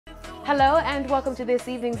Hello and welcome to this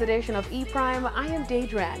evening's edition of E-Prime. I am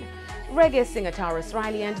Daedran. Reggae singer Tarrus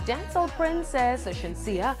Riley and dancehall princess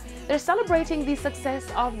Shinsia, they're celebrating the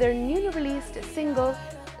success of their newly released single,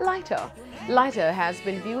 Lighter. Lighter has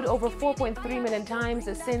been viewed over 4.3 million times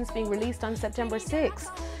since being released on September 6.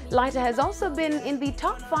 Lighter has also been in the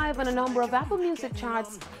top 5 on a number of Apple Music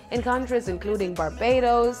charts in countries including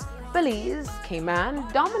Barbados, Belize, Cayman,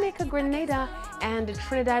 Dominica, Grenada, and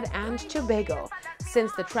Trinidad and Tobago.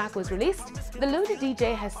 Since the track was released, the Looney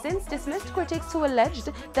DJ has since dismissed critics who alleged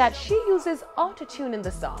that she uses auto-tune in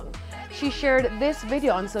the song. She shared this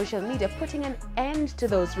video on social media, putting an end to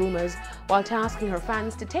those rumors while tasking her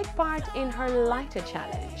fans to take part in her Lighter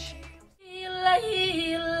challenge.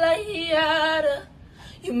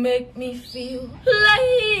 You make me feel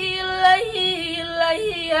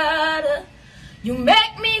you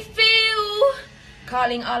make me feel.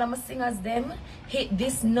 Calling all of my singers them. Hit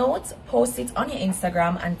this note, post it on your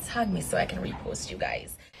Instagram and tag me so I can repost you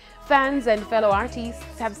guys. Fans and fellow artists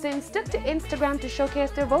have since took to Instagram to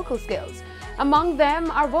showcase their vocal skills. Among them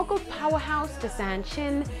are vocal powerhouse Tasan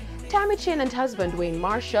Chin, Tammy Chin and husband Wayne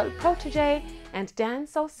Marshall, Protege, and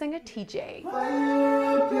dancehall singer TJ.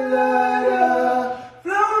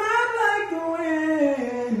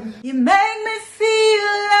 You make me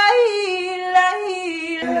feel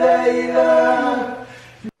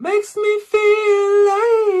makes me feel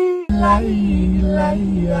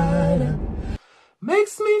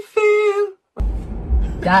makes me feel.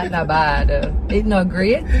 That's not bad. It's not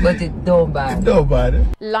great, but it's don't bad.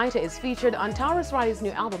 Lighter is featured on Tarrus Riley's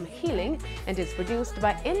new album Healing and is produced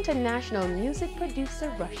by international music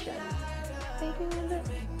producer Russian.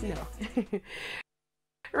 No.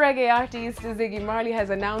 Reggae artist Ziggy Marley has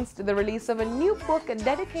announced the release of a new book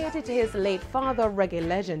dedicated to his late father, reggae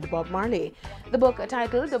legend Bob Marley. The book,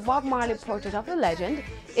 titled The Bob Marley Portrait of the Legend,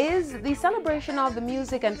 is the celebration of the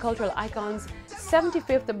music and cultural icon's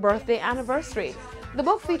 75th birthday anniversary. The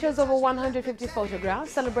book features over 150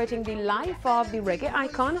 photographs celebrating the life of the reggae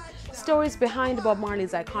icon, stories behind Bob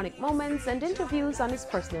Marley's iconic moments, and interviews on his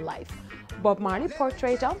personal life. Bob Marley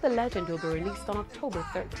Portrait of the Legend will be released on October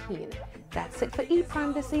 13. That's it for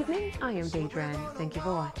E-Prime this evening. I am Daedran. Thank you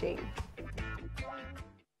for watching.